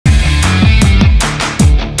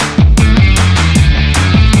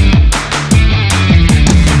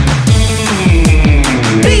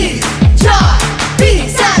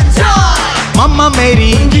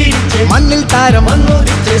താരം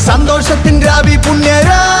സന്തോഷത്തിൻ രാവി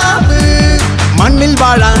പുണ്യരാവ് മണ്ണിൽ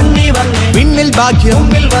വാഴാൻ വിണ്ണിൽ ഭാഗ്യം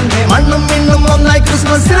മണ്ണും വിണ്ണും ഒന്നായി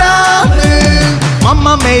ക്രിസ്മസ് രാവ്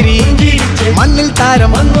മമ്മ മേരി മണ്ണിൽ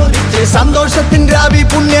താരം സന്തോഷത്തിൻ രാവി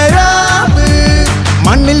പുണ്യരാവ്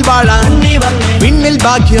മണ്ണിൽ വാഴാൻ വിണ്ണിൽ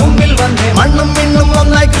ഭാഗ്യം മണ്ണും വിണ്ണും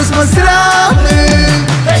ഒന്നായി ക്രിസ്മസ് രാവ്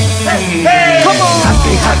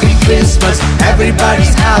Happy, happy Christmas,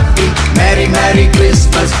 everybody's happy. Merry, Merry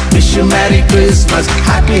Christmas, wish you Merry Christmas.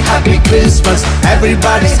 Happy, happy Christmas,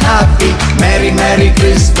 everybody's happy. Merry, Merry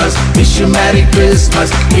Christmas, wish you Merry Christmas.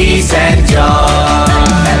 Peace and joy.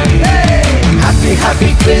 Happy,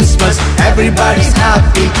 happy Christmas, everybody's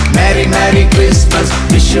happy. Merry, Merry Christmas,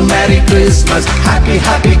 wish you Merry Christmas. Happy,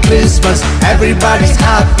 happy Christmas, everybody's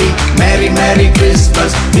happy. Merry, Merry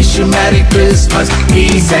Christmas, wish you Merry Christmas.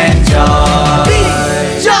 Peace and joy.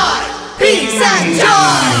 Peace, joy, peace and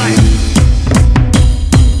joy.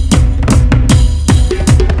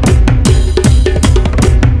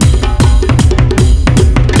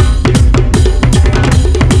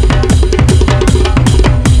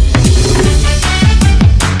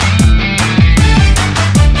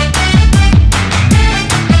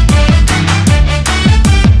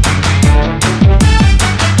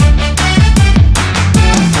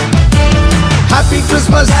 Happy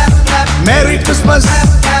Christmas, Merry Christmas,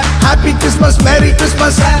 Happy Christmas, Merry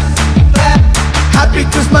Christmas, Happy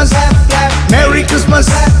Christmas, Merry Christmas,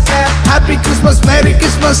 Happy Christmas, Merry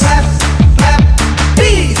Christmas.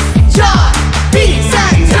 Peace, joy, peace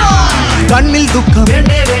and joy. കണ്ണിൽ ദുഃഖം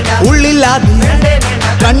ഉള്ളിലാതി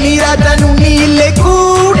കണ്ണീരാറ്റാൻ ഉണ്ണിയില്ലേ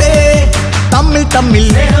കൂടെ തമ്മിൽ തമ്മിൽ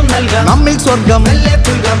നമ്മിൽ സ്വർഗം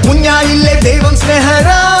കുഞ്ഞായില്ലേ ദൈവം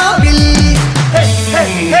സ്നേഹരാ